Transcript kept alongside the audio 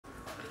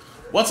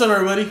What's up,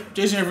 everybody?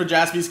 Jason here for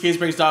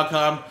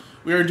JaspysCaseBreaks.com.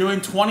 We are doing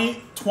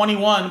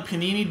 2021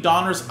 Panini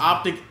Donruss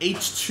Optic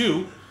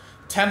H2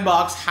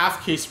 10-box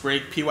half case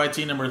break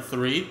PYT number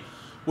 3,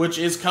 which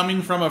is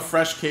coming from a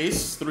fresh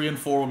case. 3 and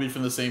 4 will be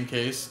from the same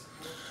case.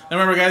 Now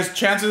remember, guys,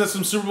 chances at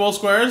some Super Bowl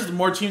squares. The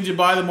more teams you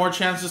buy, the more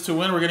chances to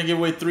win. We're going to give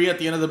away 3 at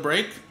the end of the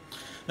break.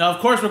 Now, of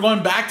course, we're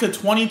going back to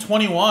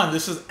 2021.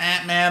 This is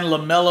Ant-Man,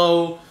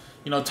 LaMelo,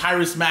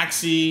 Tyrese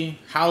Maxey,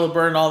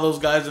 Halliburton, all those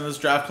guys in this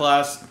draft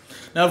class.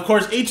 Now, of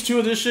course, H2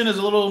 edition is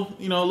a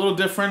little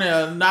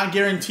different. Not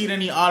guaranteed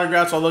any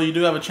autographs, although you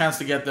do have a chance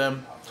to get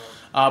them.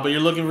 But you're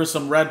looking for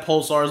some red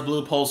pulsars,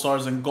 blue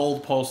pulsars, and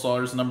gold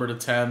pulsars, number to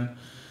 10.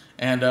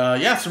 And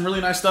yeah, some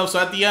really nice stuff. So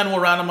at the end,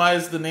 we'll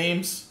randomize the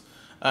names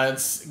and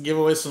give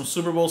away some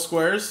Super Bowl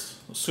squares.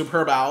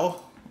 Superb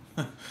owl.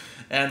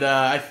 And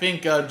I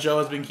think Joe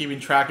has been keeping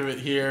track of it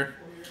here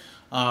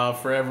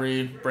for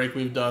every break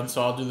we've done.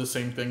 So I'll do the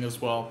same thing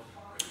as well.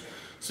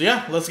 So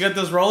yeah, let's get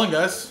this rolling,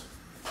 guys.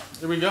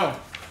 Here we go.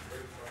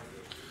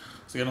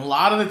 So again, a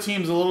lot of the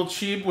teams a little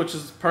cheap, which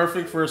is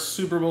perfect for a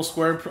Super Bowl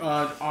square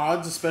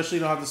odds, especially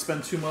you don't have to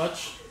spend too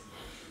much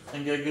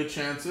and get good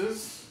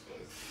chances.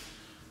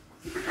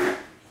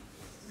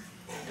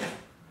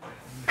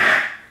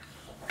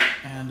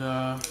 And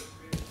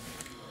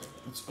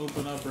let's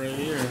open up right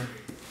here.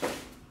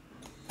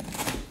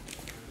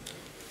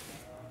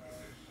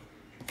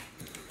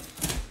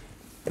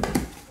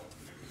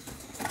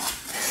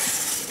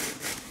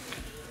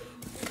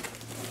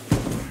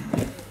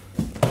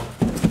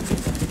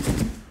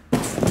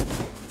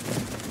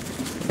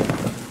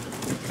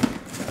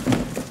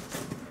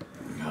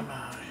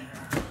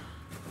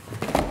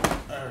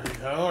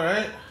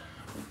 Alright,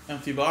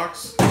 empty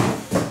box.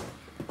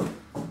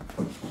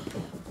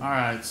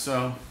 Alright,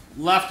 so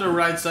left or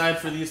right side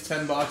for these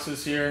 10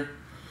 boxes here.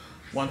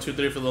 1, 2,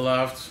 3 for the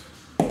left.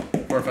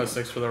 4, 5,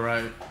 6 for the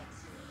right.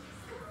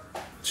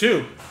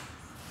 2.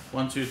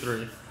 1, 2,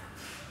 3.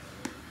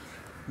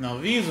 Now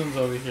these ones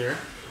over here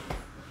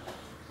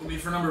will be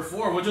for number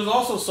 4, which is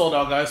also sold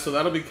out, guys, so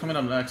that'll be coming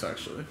up next,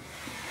 actually.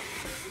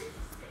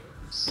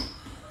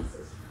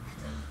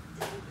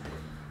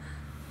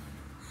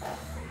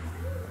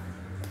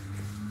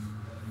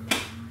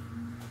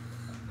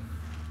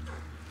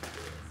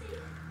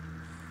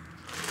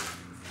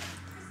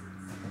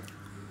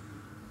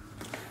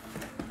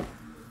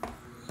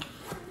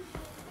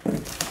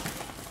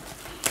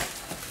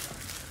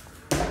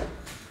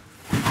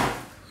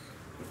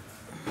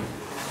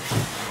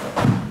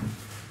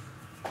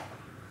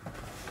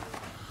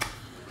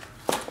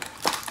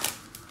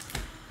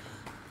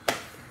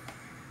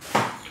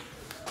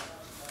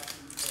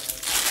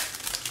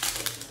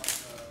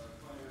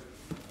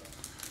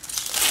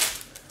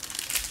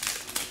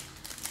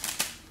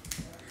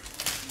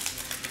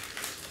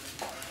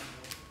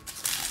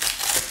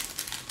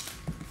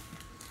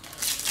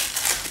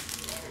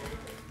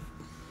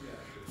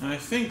 And I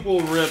think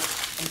we'll rip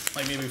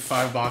like maybe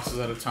 5 boxes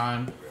at a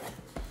time.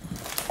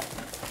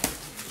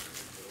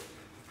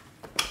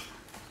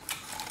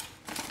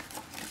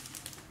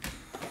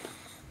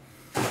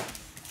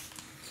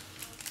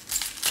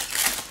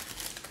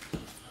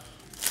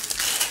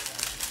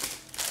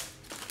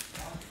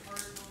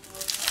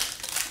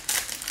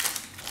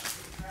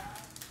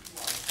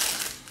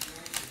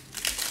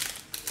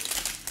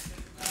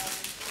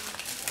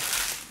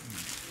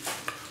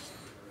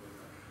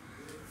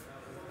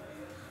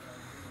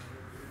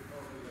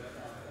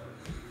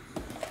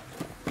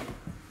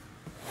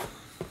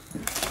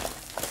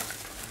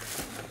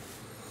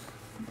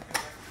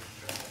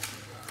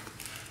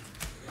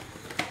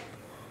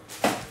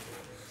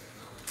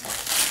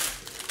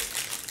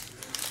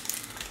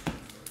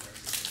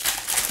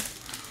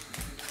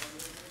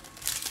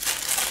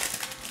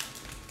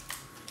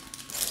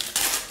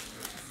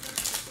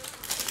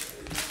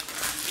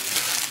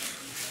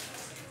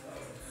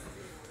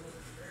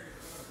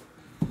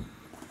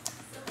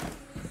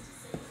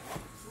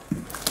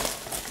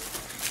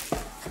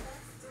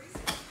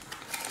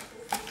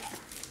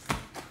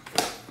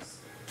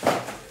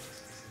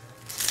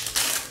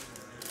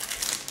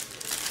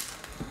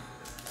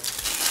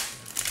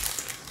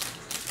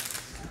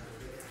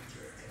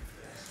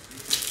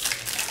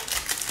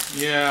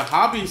 Yeah,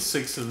 hobby's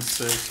 6 and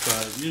 6,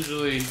 but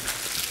usually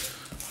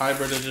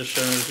hybrid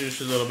edition is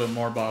usually a little bit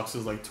more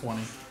boxes, like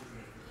 20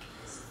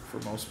 for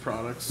most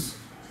products.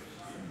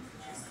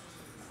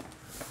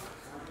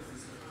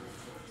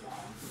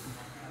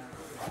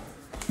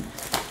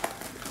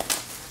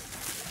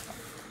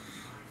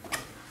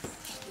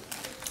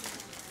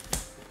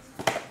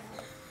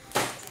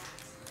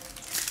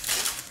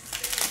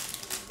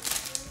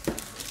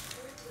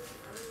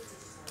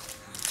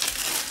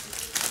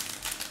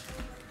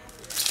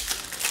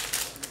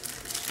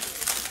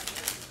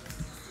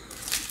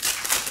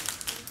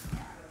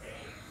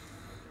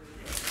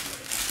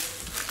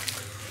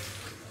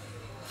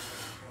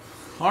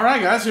 All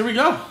right, guys, here we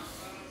go.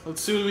 Let's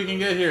see what we can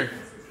get here.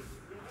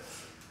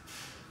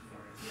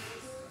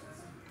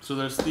 So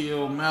there's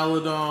Theo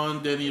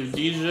Maladon, Denny of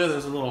Deja.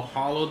 There's a little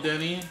hollow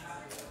Denny.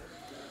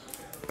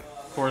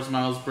 Of course,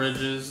 Miles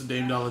Bridges,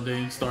 Dame Dollar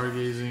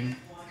Stargazing.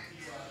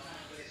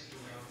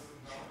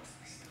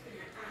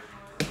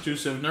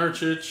 Jusuf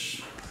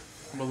Nurkic,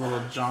 a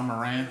little John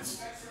Morant.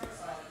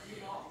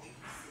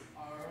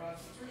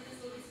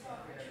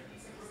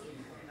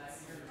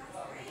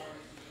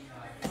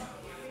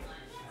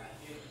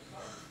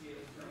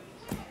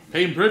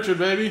 Peyton Pritchard,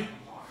 baby.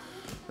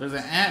 There's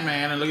an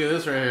Ant-Man, and look at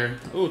this right here.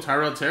 Ooh,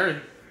 Tyrell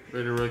Terry,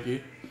 rated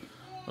rookie.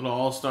 Little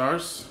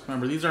All-Stars.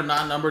 Remember, these are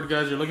not numbered,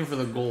 guys. You're looking for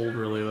the gold,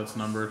 really, that's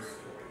numbered.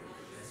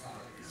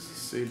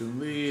 Saban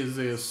Lee,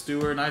 Isaiah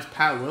Stewart. Nice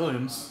Pat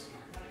Williams.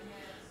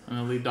 And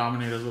Elite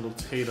Dominator's little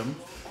Tatum.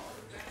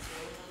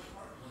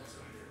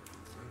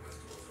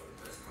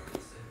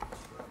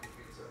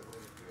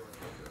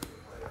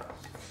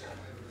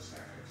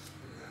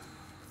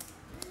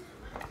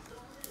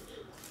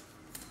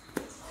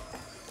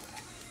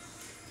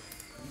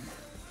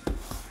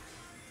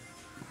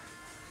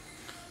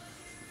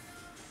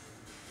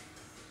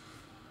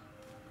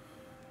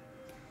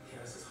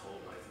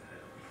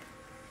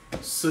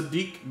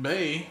 Sadiq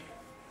Bey,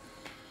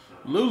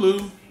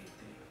 Lulu,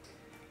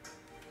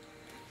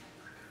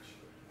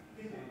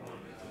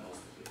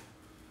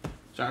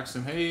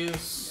 Jackson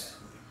Hayes.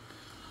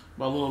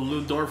 About a little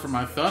Lou Dort for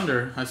my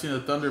Thunder. I seen the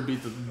Thunder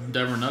beat the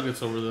Denver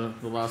Nuggets over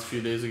the last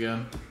few days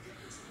again.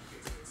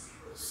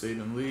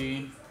 Saban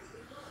Lee,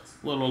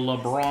 little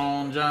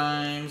LeBron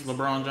James,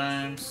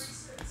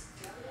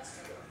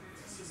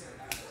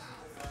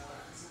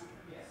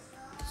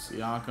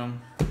 Siakam.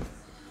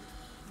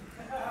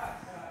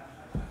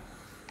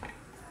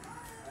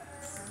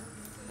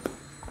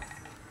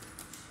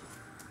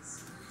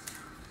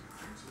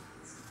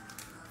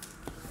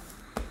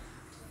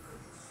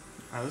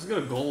 Alright, let's get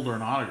a gold or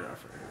an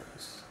autograph right here,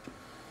 guys.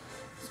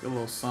 Let's get a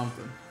little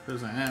something.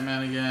 There's an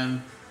Ant-Man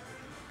again.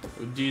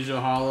 With DJ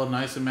Hollow,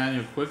 nice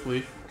Emmanuel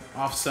quickly.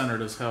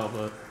 Off-centered as hell,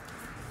 but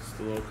just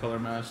a little color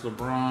match.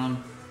 LeBron.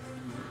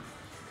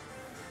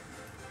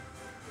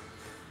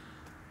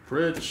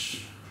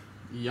 Rich.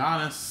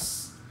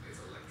 Giannis.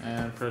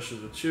 And Precious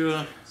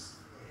Achiuwa.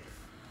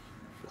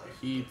 For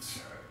the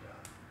Heat.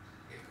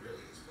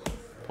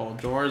 Paul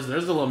George.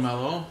 There's the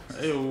LaMelo.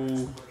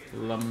 Ew.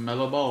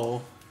 LaMelo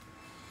Ball.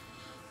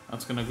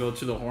 That's going to go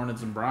to the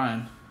Hornets and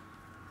Brian.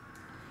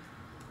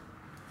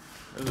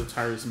 There's a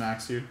Tyrese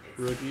Maxey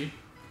rookie.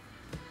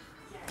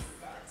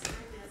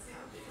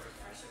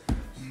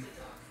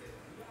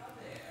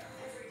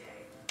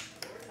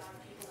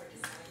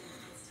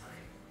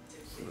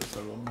 So there's a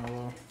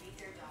LaMelo.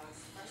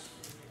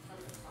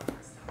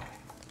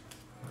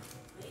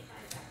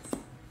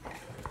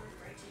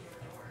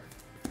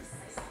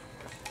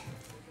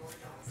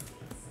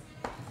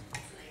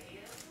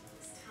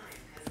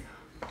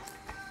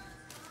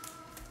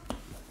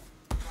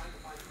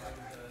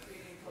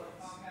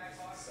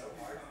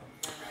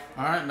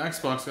 Alright,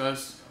 next box,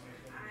 guys.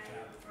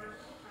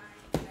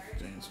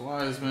 James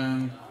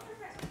Wiseman,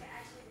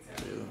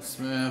 Jalen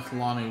Smith,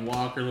 Lonnie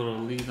Walker, little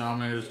Elite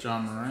Dominators,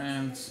 John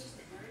Morant,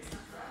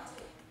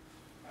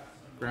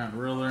 Grant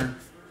Riller,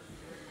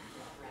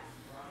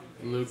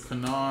 Luke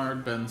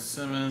Kennard, Ben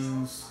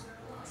Simmons,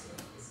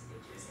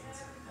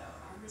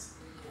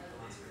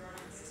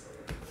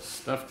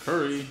 Steph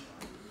Curry,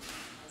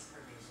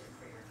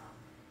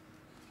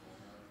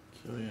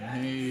 Killian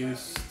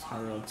Hayes,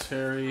 Tyrell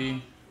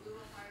Terry,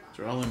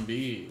 Joel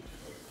Embiid.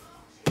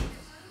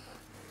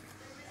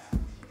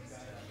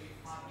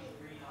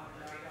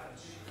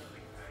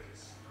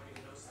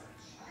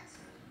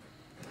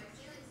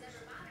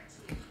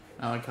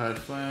 Malachi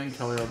Flynn,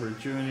 Kelly Oubre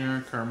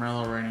Jr.,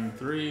 Carmelo raining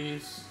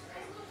threes.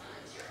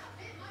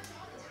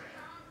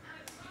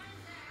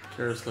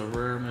 Karis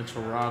LeVert,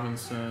 Mitchell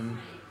Robinson.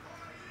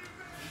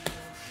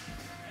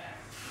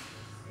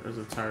 There's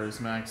a Tyrese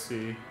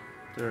Maxey,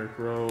 Derrick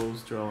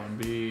Rose, Joel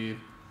Embiid.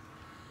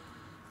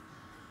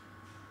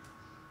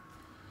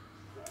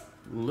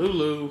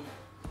 Lulu,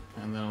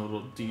 and then a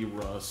little D.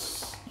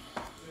 Russ.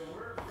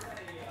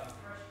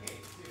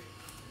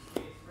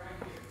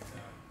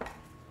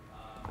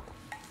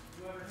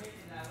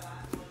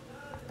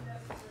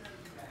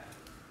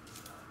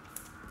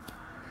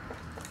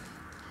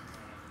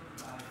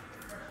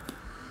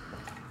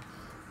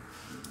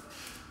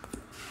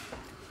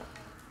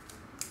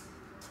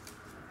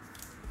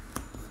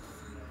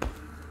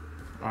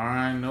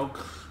 Alright, no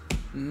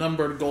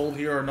numbered gold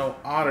here or no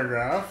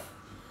autograph.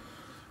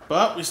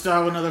 But we still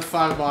have another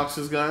 5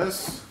 boxes,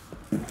 guys.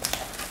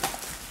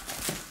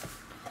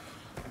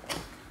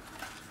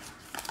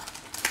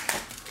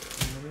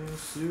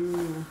 Yes,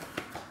 you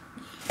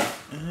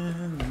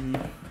and me.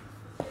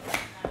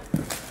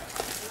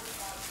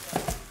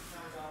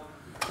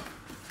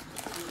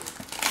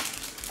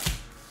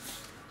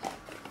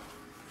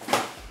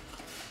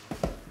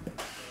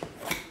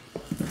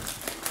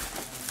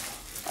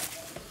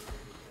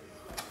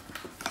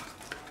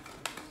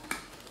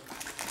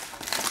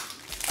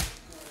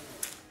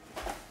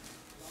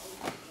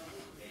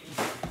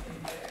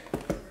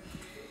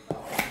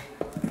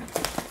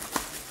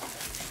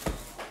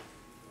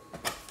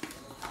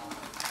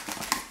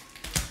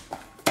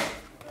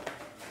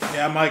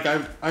 Yeah, Mike,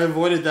 I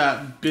avoided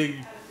that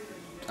big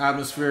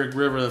atmospheric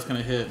river that's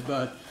going to hit,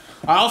 but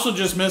I also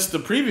just missed the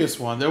previous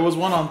one. There was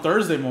one on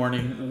Thursday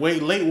morning,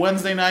 late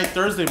Wednesday night,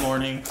 Thursday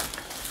morning,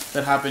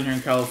 that happened here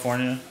in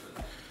California.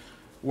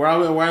 Where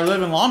I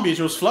live in Long Beach,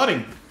 it was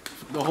flooding.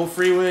 The whole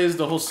freeways,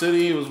 the whole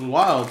city, it was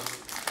wild.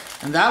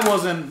 And that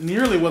wasn't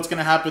nearly what's going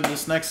to happen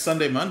this next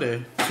Sunday,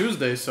 Monday,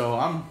 Tuesday, so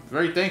I'm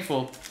very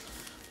thankful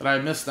that I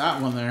missed that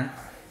one there.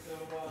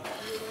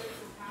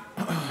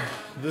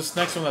 This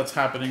next one that's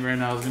happening right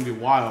now is going to be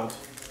wild.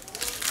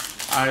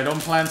 I don't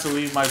plan to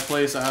leave my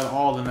place at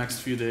all the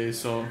next few days,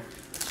 so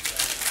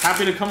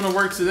happy to come to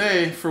work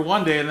today for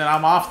one day, and then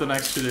I'm off the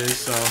next 2 days,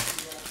 so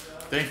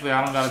thankfully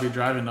I don't got to be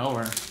driving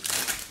nowhere.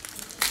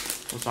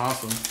 That's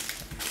awesome.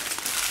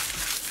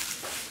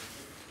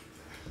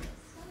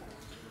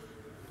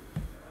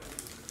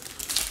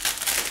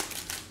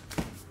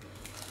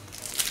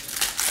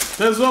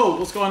 Pizzo,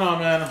 what's going on,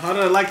 man? How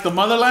did I like the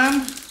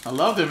motherland? I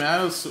loved it,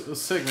 man. It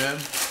was sick, man.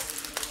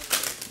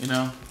 You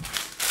know,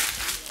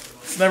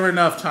 it's never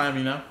enough time,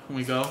 you know, when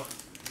we go.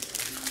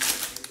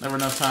 Never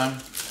enough time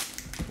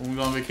when we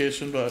go on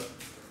vacation, but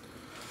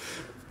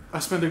I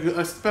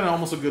spent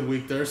almost a good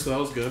week there, so that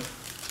was good.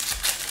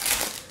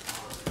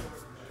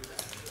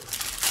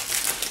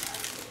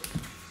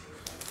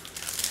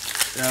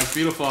 Yeah, it's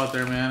beautiful out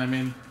there, man. I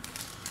mean,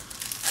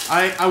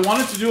 I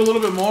wanted to do a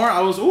little bit more.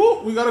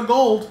 Ooh, we got a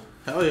gold.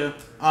 Hell yeah.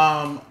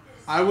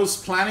 I was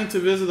planning to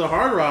visit the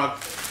Hard Rock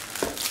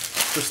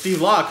for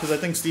Steve Locke, because I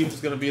think Steve is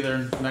going to be there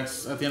at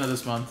the end of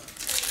this month.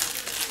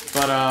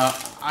 But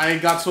I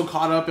got so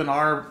caught up in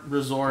our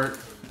resort,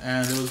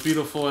 and it was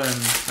beautiful, and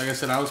like I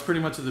said, I was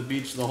pretty much at the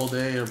beach the whole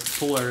day, or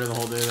pool area the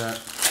whole day,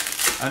 that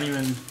I didn't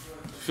even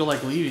feel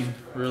like leaving,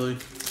 really.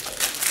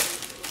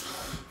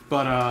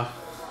 But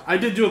I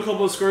did do a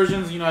couple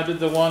excursions. You know, I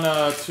did the one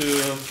to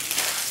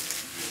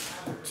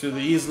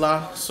the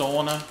Isla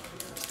Soona,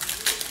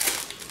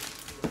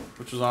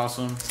 which was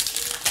awesome.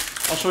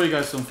 I'll show you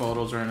guys some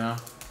photos right now.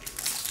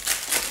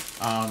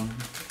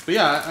 But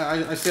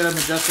yeah, I stayed at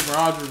Majestic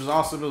Mirage, which was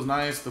awesome. It was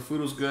nice. The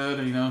food was good,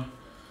 and you know,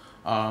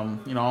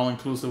 all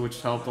inclusive, which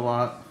helped a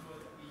lot.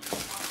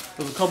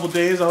 There was a couple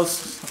days I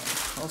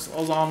was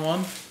on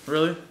one,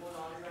 really,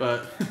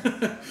 but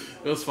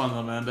it was fun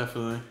though, man.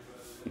 Definitely.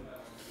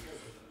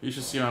 You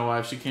should see my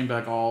wife. She came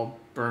back all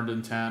burned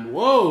and tanned.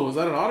 Whoa, is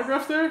that an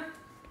autograph there?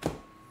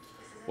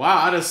 Wow,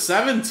 out of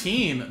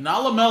 17,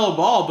 not LaMelo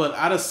Ball, but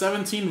out of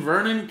 17,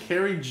 Vernon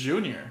Carey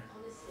Jr.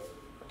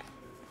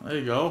 There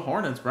you go,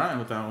 Hornets, Brian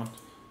with that one.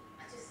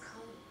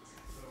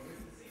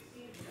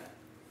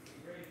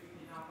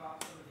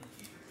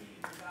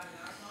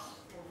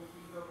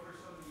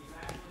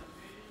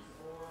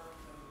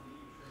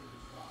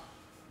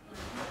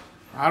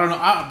 I don't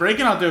know.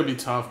 Breaking out there would be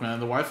tough, man.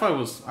 The Wi-Fi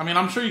was... I mean,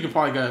 I'm sure you could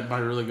probably buy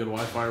really good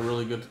Wi-Fi, a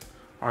really good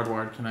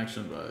hardwired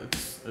connection, but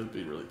it'd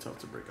be really tough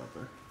to break out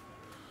there.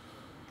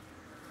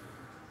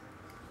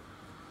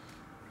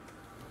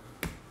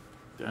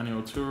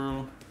 Daniel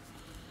Oturu.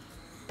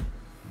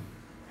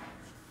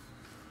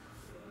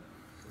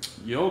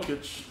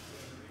 Jokic.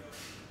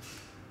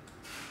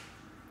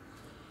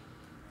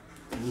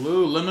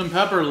 Lou, Lemon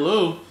Pepper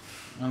Lou.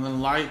 And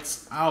then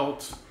lights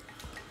out.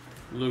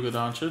 Luka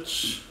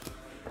Doncic.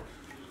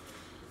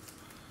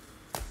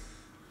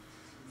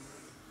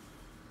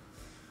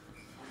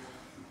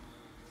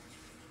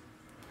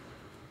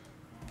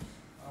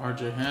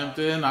 RJ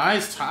Hampton.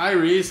 Nice.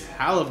 Tyrese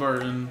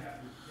Halliburton.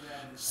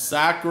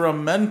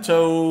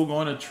 Sacramento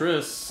going to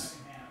Tris.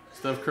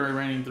 Steph Curry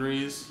raining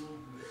threes.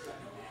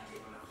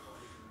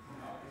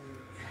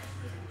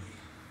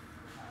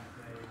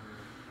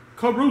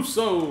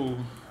 Caruso.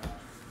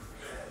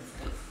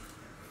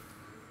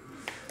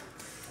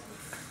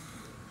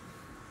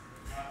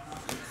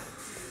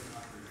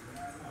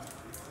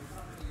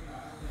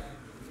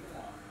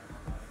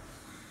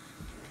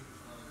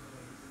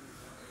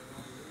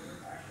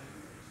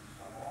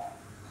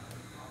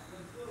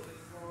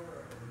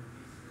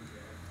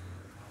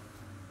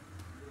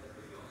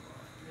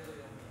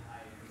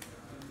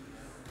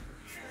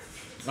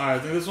 Alright, I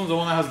think this one's the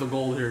one that has the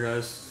gold here,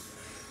 guys.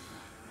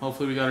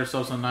 Hopefully we got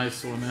ourselves a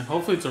nice one, man.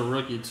 Hopefully it's a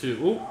rookie, too.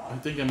 Ooh, I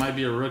think it might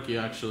be a rookie,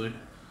 actually.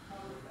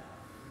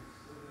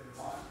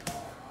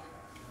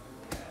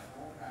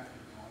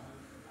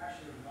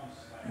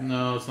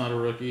 No, it's not a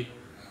rookie.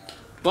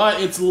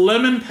 But it's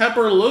Lemon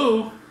Pepper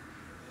Lou.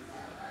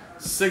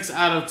 6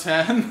 out of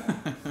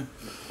 10.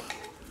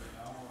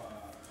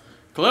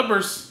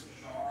 Clippers.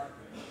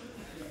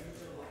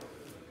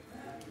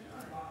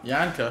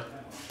 Yanka.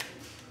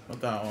 With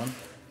that one.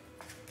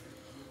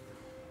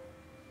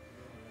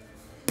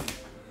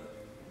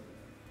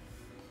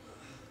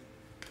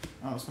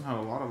 Oh, it's gonna have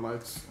a lot of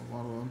lights, a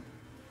lot of them.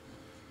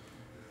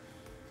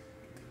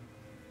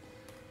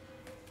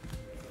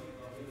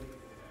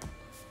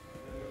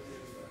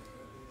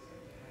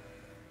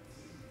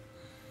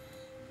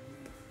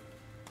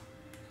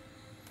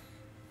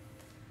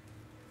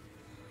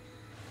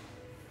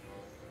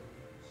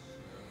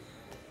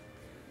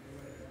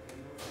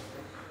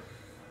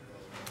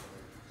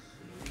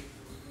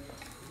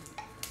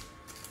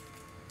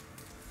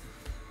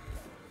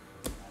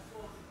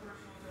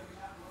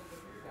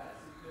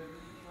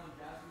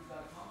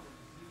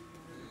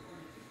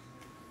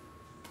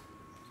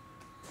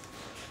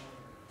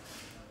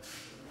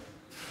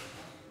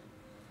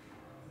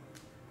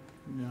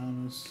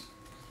 Simmons.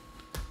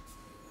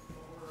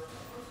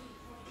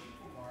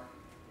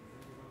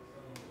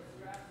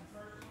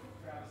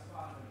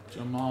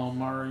 Jamal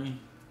Murray.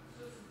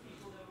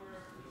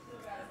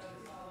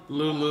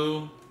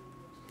 Lulu.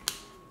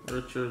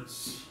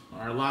 Richards.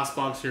 Alright, last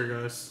box here,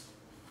 guys.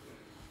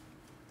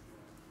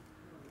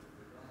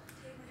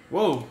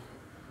 Whoa!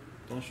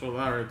 Don't show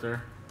that right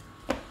there.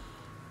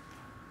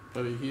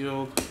 Buddy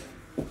Hield.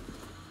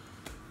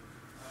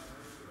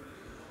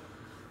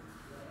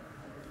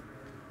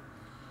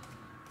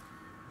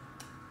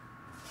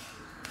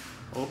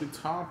 Obi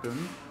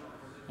Toppin.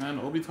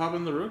 And Obi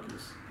Toppin the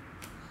rookies.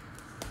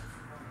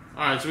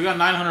 Alright, so we got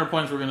 900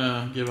 points we're going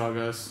to give out,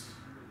 guys.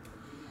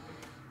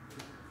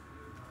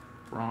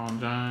 Bron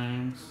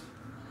James.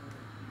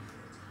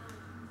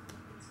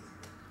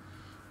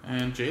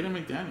 And Jaden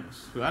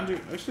McDaniels, who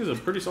actually is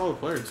a pretty solid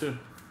player, too.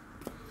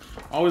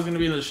 Always going to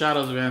be in the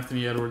shadows of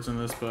Anthony Edwards in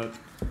this, but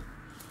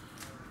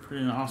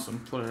pretty awesome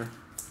player.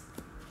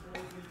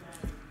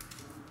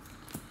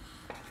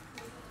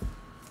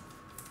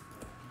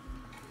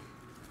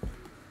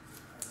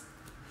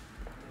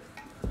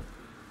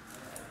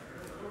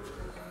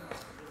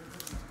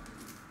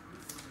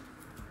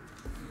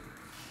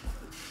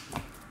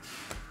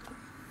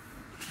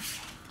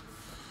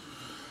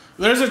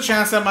 There's a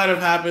chance that might have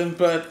happened,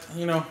 but,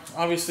 you know,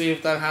 obviously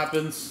if that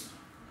happens,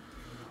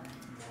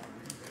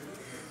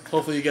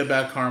 hopefully you get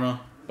bad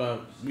karma,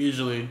 but we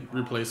usually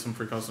replace them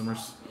for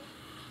customers.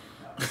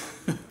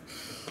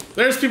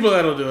 There's people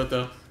that'll do it,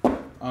 though,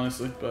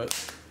 honestly,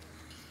 but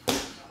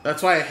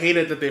that's why I hate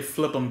it that they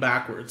flip them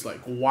backwards. Like,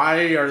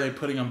 why are they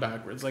putting them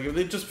backwards? Like, if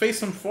they just face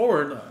them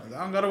forward, I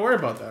don't got to worry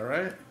about that,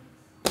 right?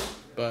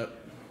 But,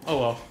 oh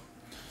well.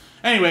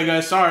 Anyway,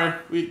 guys, sorry.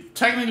 We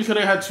technically could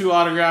have had 2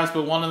 autographs,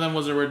 but one of them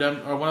was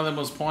one of them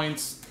was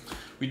points.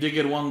 We did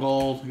get 1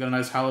 gold. We got a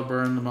nice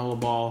Halliburton, the Melo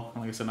Ball,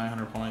 and like I said,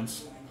 900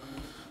 points.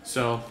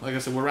 So, like I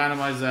said, we'll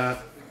randomize that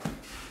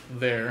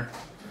there.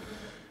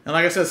 And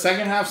like I said,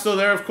 second half still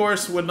there, of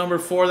course, with number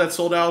 4 that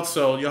sold out,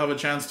 so you'll have a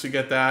chance to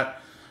get that.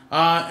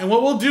 And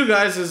what we'll do,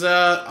 guys, is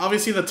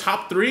obviously the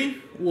top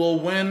 3 will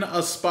win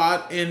a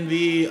spot in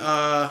the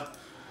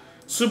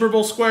Super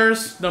Bowl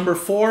squares. Number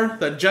 4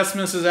 that just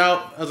misses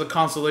out as a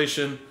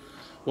consolation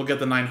will get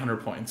the 900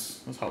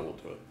 points. That's how we'll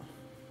do it.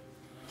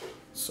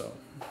 So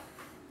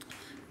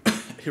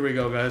here we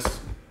go, guys.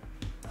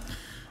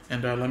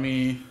 And let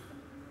me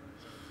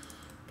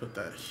put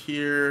that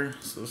here.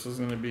 So this is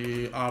going to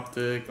be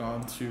Optic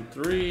on 2,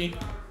 3.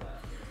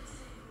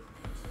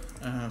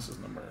 And this is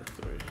number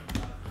 3.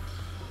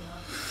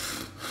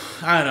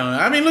 I don't know.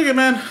 I mean, look at,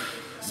 man.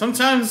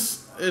 Sometimes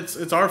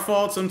it's our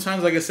fault.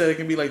 Sometimes, like I said, it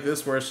can be like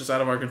this where it's just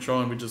out of our control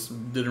and we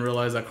just didn't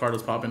realize that card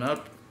was popping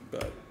up.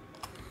 But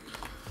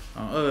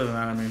other than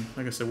that, I mean,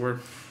 like I said,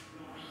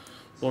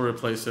 we'll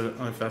replace it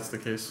if that's the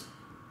case.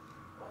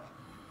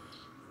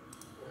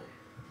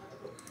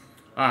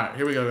 All right,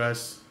 here we go,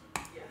 guys.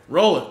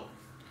 Roll it.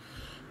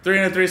 3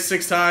 and a 3,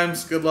 6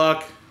 times. Good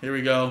luck. Here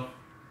we go.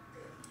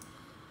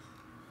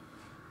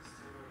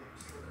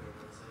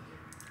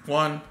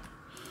 1,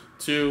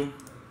 2,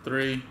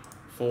 3,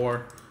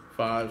 4,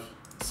 5,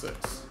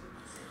 6.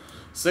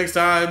 6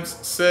 times.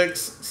 6,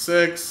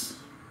 6.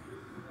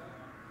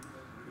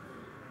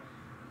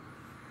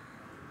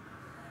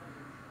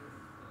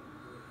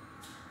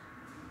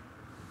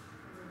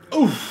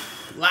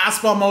 Oof.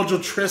 Last ball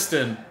mojo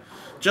Tristan.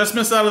 Just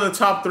missed out of the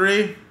top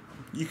 3.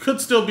 You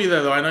could still be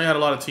there, though. I know you had a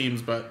lot of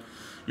teams, but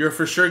you're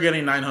for sure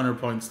getting 900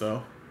 points,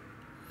 though.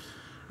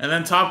 And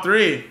then top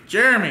 3,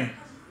 Jeremy,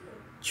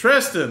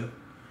 Tristan,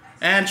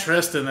 and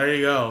Tristan. There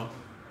you go.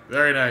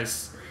 Very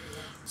nice.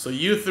 So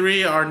you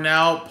 3 are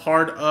now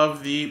part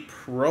of the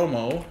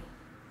promo.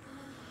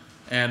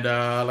 And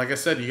like I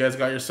said, you guys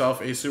got yourself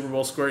a Super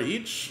Bowl square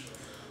each.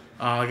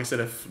 Like I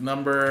said, if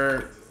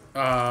number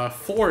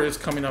 4 is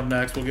coming up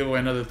next, we'll give away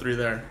another 3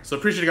 there. So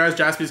appreciate it, guys.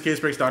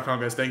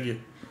 JaspysCaseBreaks.com, guys. Thank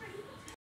you.